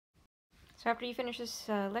So after you finish this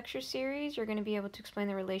lecture series, you're going to be able to explain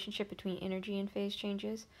the relationship between energy and phase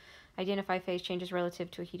changes, identify phase changes relative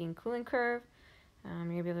to a heating and cooling curve. You're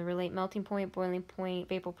going to be able to relate melting point, boiling point,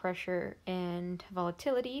 vapor pressure, and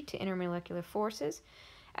volatility to intermolecular forces,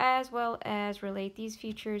 as well as relate these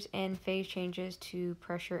features and phase changes to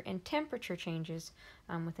pressure and temperature changes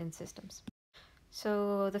within systems.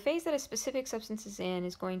 So the phase that a specific substance is in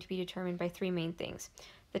is going to be determined by three main things: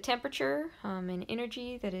 the temperature and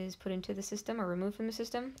energy that is put into the system or removed from the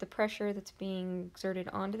system, the pressure that's being exerted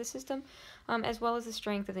onto the system, as well as the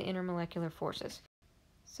strength of the intermolecular forces.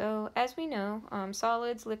 So as we know,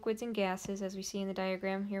 solids, liquids, and gases, as we see in the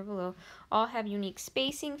diagram here below, all have unique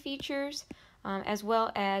spacing features as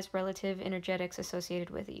well as relative energetics associated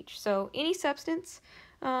with each. So any substance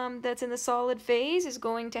that's in the solid phase is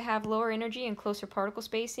going to have lower energy and closer particle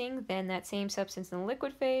spacing than that same substance in the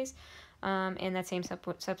liquid phase and that same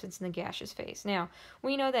substance in the gaseous phase. Now,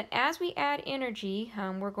 we know that as we add energy,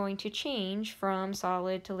 we're going to change from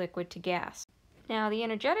solid to liquid to gas. Now, the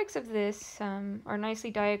energetics of this are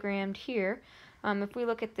nicely diagrammed here. If we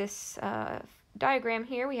look at this diagram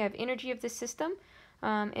here, we have energy of the system.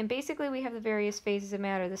 And basically we have the various phases of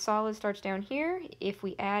matter. The solid starts down here. If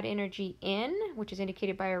we add energy in, which is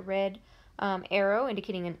indicated by a red arrow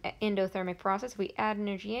indicating an endothermic process, if we add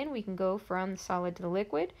energy in, we can go from the solid to the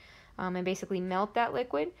liquid and basically melt that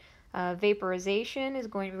liquid. Vaporization is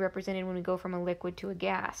going to be represented when we go from a liquid to a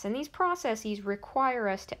gas. And these processes require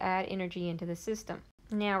us to add energy into the system.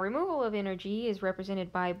 Now, removal of energy is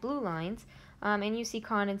represented by blue lines, and you see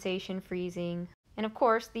condensation, freezing. And of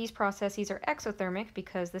course, these processes are exothermic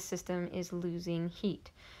because the system is losing heat.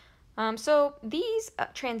 So these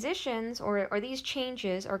transitions or these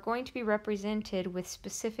changes are going to be represented with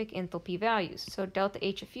specific enthalpy values. So delta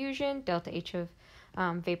H of fusion, delta H of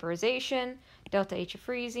vaporization, delta H of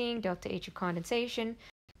freezing, delta H of condensation.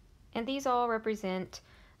 And these all represent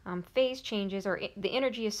phase changes, or the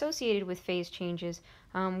energy associated with phase changes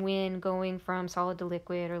when going from solid to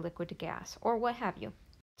liquid or liquid to gas, or what have you.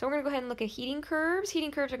 So we're going to go ahead and look at heating curves. Heating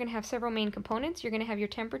curves are going to have several main components. You're going to have your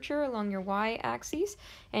temperature along your y-axis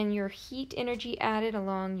and your heat energy added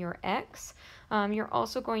along your x. You're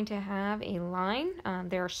also going to have a line.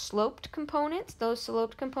 There are sloped components. Those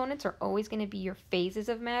sloped components are always going to be your phases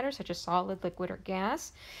of matter, such as solid, liquid, or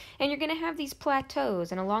gas. And you're going to have these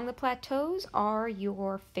plateaus, and along the plateaus are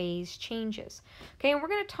your phase changes. Okay, and we're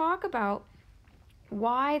going to talk about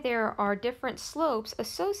why there are different slopes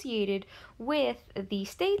associated with the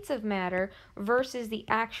states of matter versus the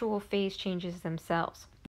actual phase changes themselves.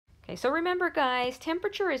 Okay, so remember guys,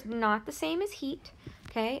 temperature is not the same as heat.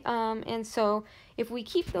 Okay, and so if we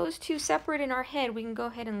keep those two separate in our head, we can go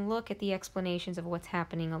ahead and look at the explanations of what's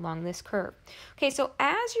happening along this curve. Okay, so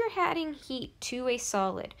as you're adding heat to a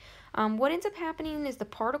solid, what ends up happening is the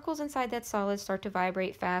particles inside that solid start to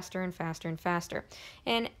vibrate faster and faster and faster.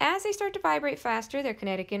 And as they start to vibrate faster, their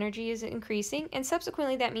kinetic energy is increasing, and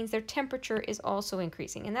subsequently that means their temperature is also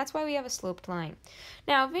increasing. And that's why we have a sloped line.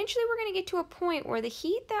 Now, eventually we're going to get to a point where the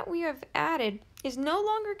heat that we have added is no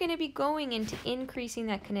longer going to be going into increasing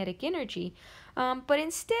that kinetic energy, but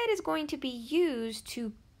instead is going to be used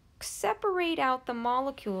to separate out the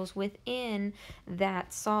molecules within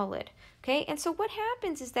that solid. Okay, and so what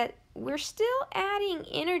happens is that we're still adding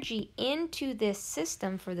energy into this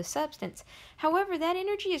system for the substance. However, that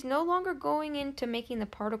energy is no longer going into making the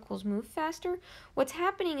particles move faster. What's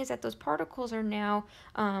happening is that those particles are now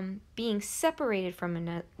being separated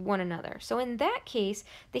from one another. So in that case,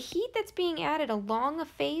 the heat that's being added along a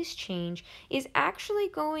phase change is actually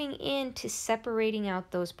going into separating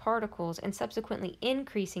out those particles and subsequently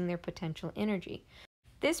increasing their potential energy.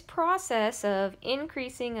 This process of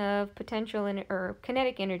increasing of potential or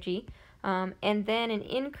kinetic energy and then an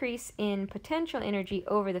increase in potential energy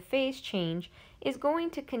over the phase change is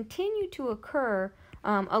going to continue to occur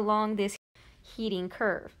along this heating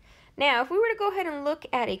curve. Now, if we were to go ahead and look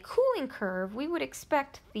at a cooling curve, we would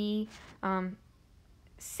expect the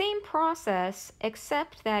same process,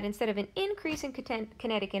 except that instead of an increase in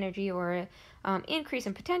kinetic energy or an increase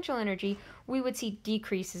in potential energy, we would see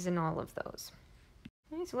decreases in all of those.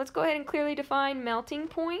 Okay, so let's go ahead and clearly define melting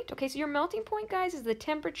point. Okay, so your melting point, guys, is the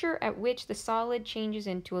temperature at which the solid changes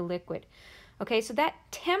into a liquid. Okay, so that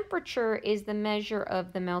temperature is the measure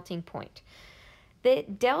of the melting point. The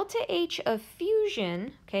delta H of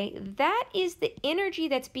fusion, okay, that is the energy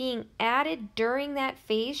that's being added during that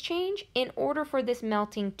phase change in order for this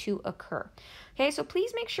melting to occur. Okay, so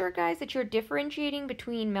please make sure, guys, that you're differentiating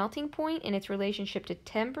between melting point and its relationship to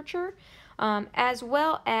temperature, as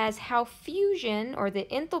well as how fusion, or the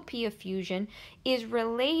enthalpy of fusion, is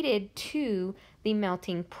related to the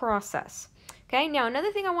melting process. Okay, now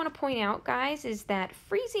another thing I want to point out, guys, is that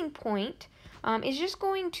freezing point is just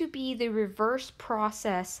going to be the reverse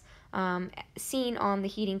process seen on the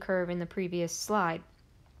heating curve in the previous slide.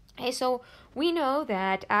 Okay, so we know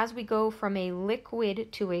that as we go from a liquid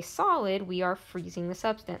to a solid, we are freezing the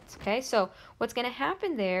substance. Okay, so what's going to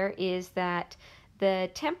happen there is that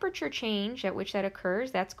the temperature change at which that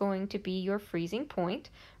occurs, that's going to be your freezing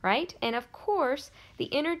point, right? And of course,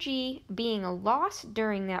 the energy being lost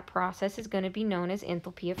during that process is going to be known as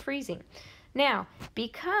enthalpy of freezing. Now,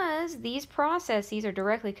 because these processes are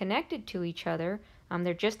directly connected to each other,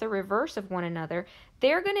 they're just the reverse of one another,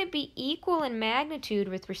 they're going to be equal in magnitude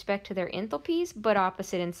with respect to their enthalpies, but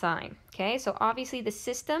opposite in sign. Okay, so obviously the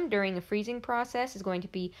system during the freezing process is going to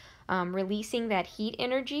be releasing that heat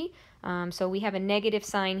energy. So we have a negative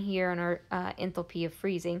sign here on our enthalpy of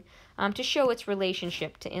freezing to show its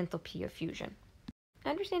relationship to enthalpy of fusion.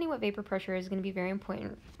 Understanding what vapor pressure is going to be very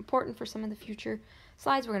important for some of the future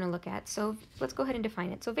slides we're going to look at. So let's go ahead and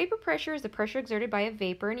define it. So vapor pressure is the pressure exerted by a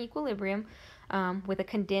vapor in equilibrium with a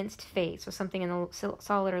condensed phase, so something in the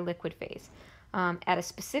solid or liquid phase, at a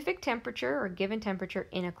specific temperature or given temperature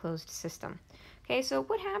in a closed system. Okay, so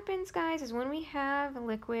what happens, guys, is when we have a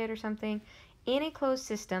liquid or something in a closed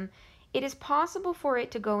system, it is possible for it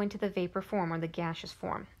to go into the vapor form or the gaseous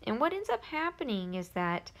form. And what ends up happening is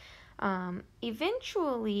that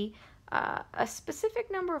eventually a specific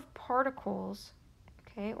number of particles,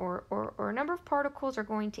 okay, or a number of particles are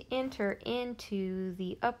going to enter into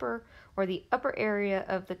the upper area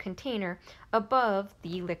of the container above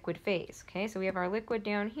the liquid phase. Okay, so we have our liquid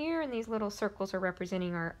down here, and these little circles are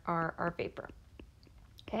representing our vapor.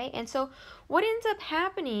 Okay, and so what ends up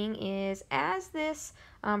happening is as this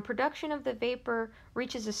production of the vapor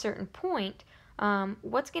reaches a certain point,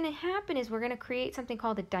 what's going to happen is we're going to create something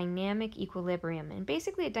called a dynamic equilibrium. And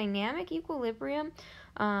basically a dynamic equilibrium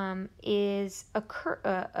is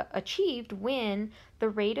achieved when the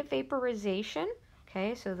rate of vaporization,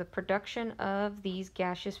 okay, so the production of these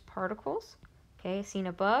gaseous particles, okay, seen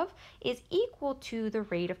above, is equal to the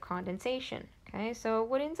rate of condensation. Okay, so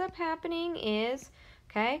what ends up happening is,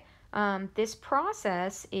 okay, this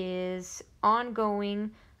process is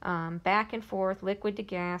ongoing, back and forth, liquid to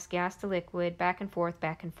gas, gas to liquid, back and forth,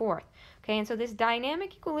 back and forth. Okay, and so this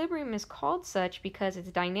dynamic equilibrium is called such because it's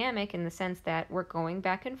dynamic in the sense that we're going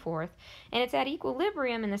back and forth, and it's at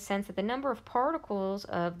equilibrium in the sense that the number of particles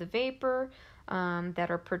of the vapor that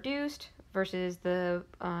are produced versus the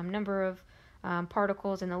number of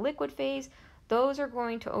particles in the liquid phase, those are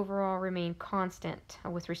going to overall remain constant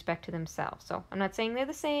with respect to themselves. So I'm not saying they're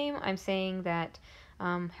the same. I'm saying that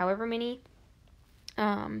however many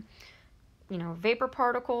vapor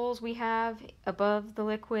particles we have above the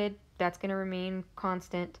liquid, that's going to remain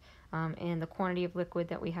constant, and the quantity of liquid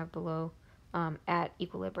that we have below at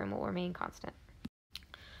equilibrium will remain constant.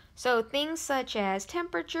 So things such as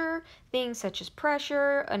temperature, things such as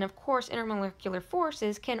pressure, and of course intermolecular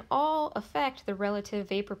forces can all affect the relative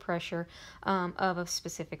vapor pressure of a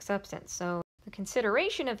specific substance. So the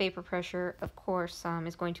consideration of vapor pressure, of course,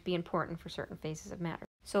 is going to be important for certain phases of matter.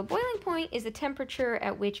 So boiling point is the temperature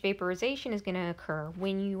at which vaporization is going to occur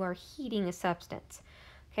when you are heating a substance.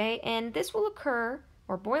 Okay, and this will occur,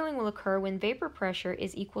 or boiling will occur, when vapor pressure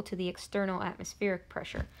is equal to the external atmospheric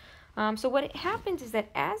pressure. So what happens is that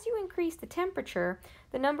as you increase the temperature,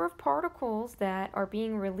 the number of particles that are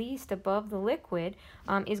being released above the liquid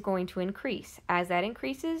is going to increase. As that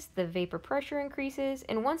increases, the vapor pressure increases,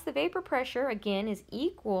 and once the vapor pressure, again, is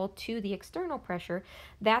equal to the external pressure,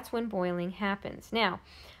 that's when boiling happens. Now,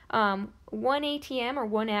 1 atm, or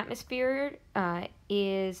 1 atmosphere,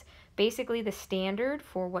 is basically the standard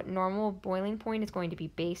for what normal boiling point is going to be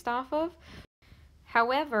based off of.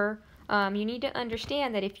 However, you need to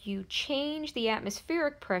understand that if you change the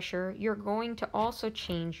atmospheric pressure, you're going to also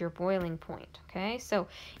change your boiling point, okay? So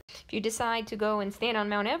if you decide to go and stand on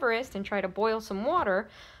Mount Everest and try to boil some water,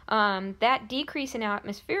 that decrease in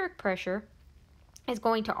atmospheric pressure is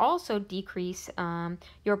going to also decrease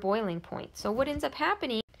your boiling point. So what ends up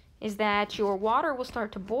happening is that your water will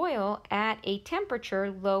start to boil at a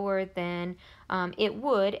temperature lower than it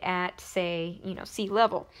would at, say, sea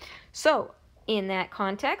level. So in that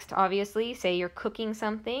context, obviously, say you're cooking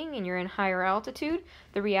something and you're in higher altitude,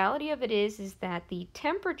 the reality of it is that the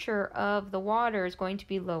temperature of the water is going to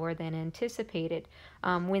be lower than anticipated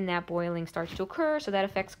when that boiling starts to occur, so that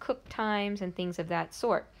affects cook times and things of that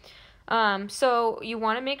sort. So you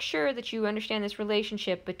want to make sure that you understand this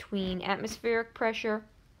relationship between atmospheric pressure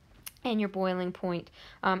and your boiling point,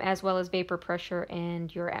 as well as vapor pressure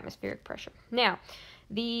and your atmospheric pressure. Now,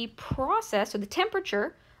 the process, or the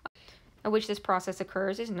temperature at which this process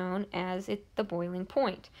occurs, is known as the boiling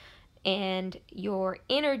point. and your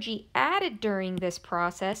energy added during this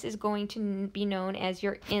process is going to be known as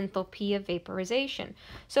your enthalpy of vaporization.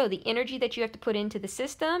 So the energy that you have to put into the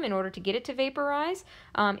system in order to get it to vaporize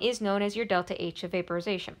is known as your delta H of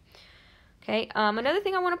vaporization. Okay, another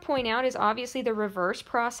thing I want to point out is obviously the reverse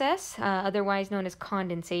process, otherwise known as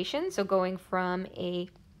condensation. So going from a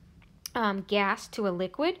gas to a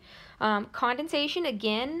liquid. Condensation,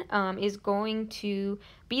 again, is going to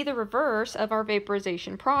be the reverse of our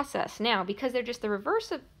vaporization process. Now, because they're just the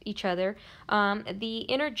reverse of each other, the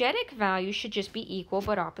energetic value should just be equal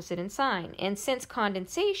but opposite in sign. And since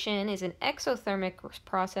condensation is an exothermic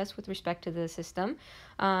process with respect to the system,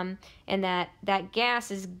 and that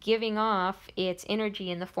gas is giving off its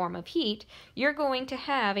energy in the form of heat, you're going to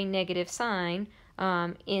have a negative sign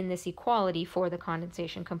in this equality for the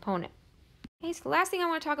condensation component. Okay, so the last thing I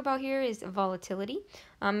want to talk about here is volatility.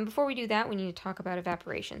 Before we do that, we need to talk about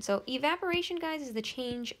evaporation. So evaporation, guys, is the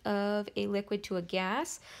change of a liquid to a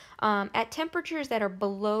gas at temperatures that are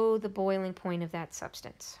below the boiling point of that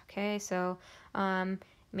substance. Okay, so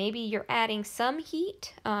maybe you're adding some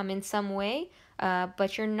heat in some way,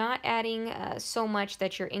 but you're not adding so much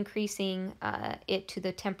that you're increasing it to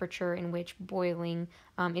the temperature in which boiling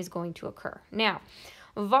is going to occur. Now,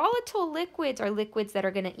 volatile liquids are liquids that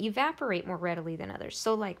are going to evaporate more readily than others.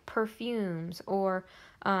 So like perfumes or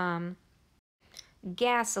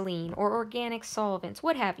gasoline or organic solvents,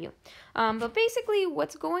 what have you. But basically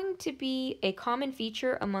what's going to be a common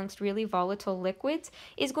feature amongst really volatile liquids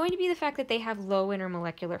is going to be the fact that they have low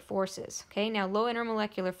intermolecular forces. Okay, now low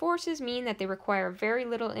intermolecular forces mean that they require very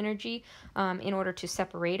little energy in order to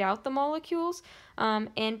separate out the molecules.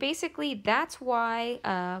 And basically that's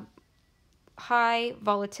why high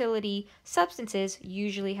volatility substances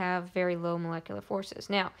usually have very low molecular forces.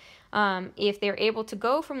 Now, if they're able to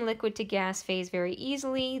go from liquid to gas phase very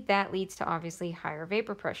easily, that leads to obviously higher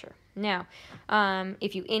vapor pressure. Now,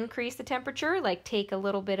 if you increase the temperature, like take a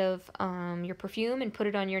little bit of your perfume and put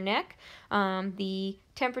it on your neck, the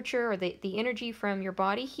temperature or the energy from your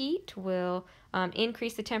body heat will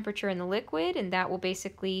increase the temperature in the liquid, and that will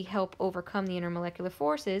basically help overcome the intermolecular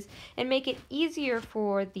forces and make it easier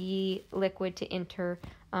for the liquid to enter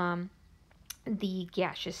the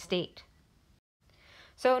gaseous state.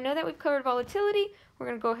 So now that we've covered volatility, we're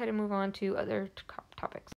going to go ahead and move on to other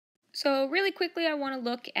topics. So really quickly, I want to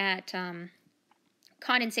look at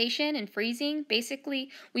condensation and freezing. Basically,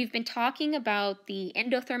 we've been talking about the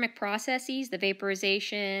endothermic processes, the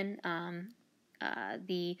vaporization,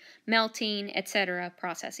 the melting, etc.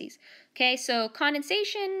 processes. Okay, so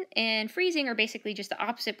condensation and freezing are basically just the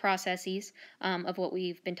opposite processes of what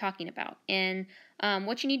we've been talking about. And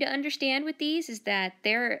what you need to understand with these is that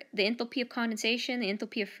the enthalpy of condensation, the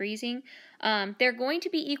enthalpy of freezing, they're going to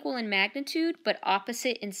be equal in magnitude, but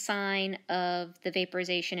opposite in sign of the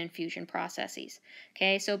vaporization and fusion processes.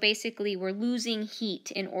 Okay, so basically we're losing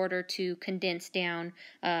heat in order to condense down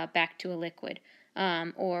back to a liquid.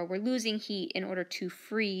 Or we're losing heat in order to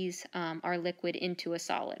freeze our liquid into a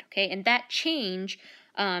solid. Okay, and that change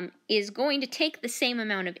is going to take the same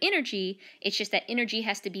amount of energy. It's just that energy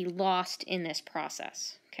has to be lost in this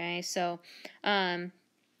process. Okay, so I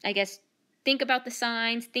guess think about the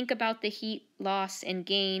signs, think about the heat loss and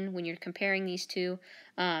gain when you're comparing these two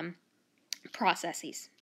processes.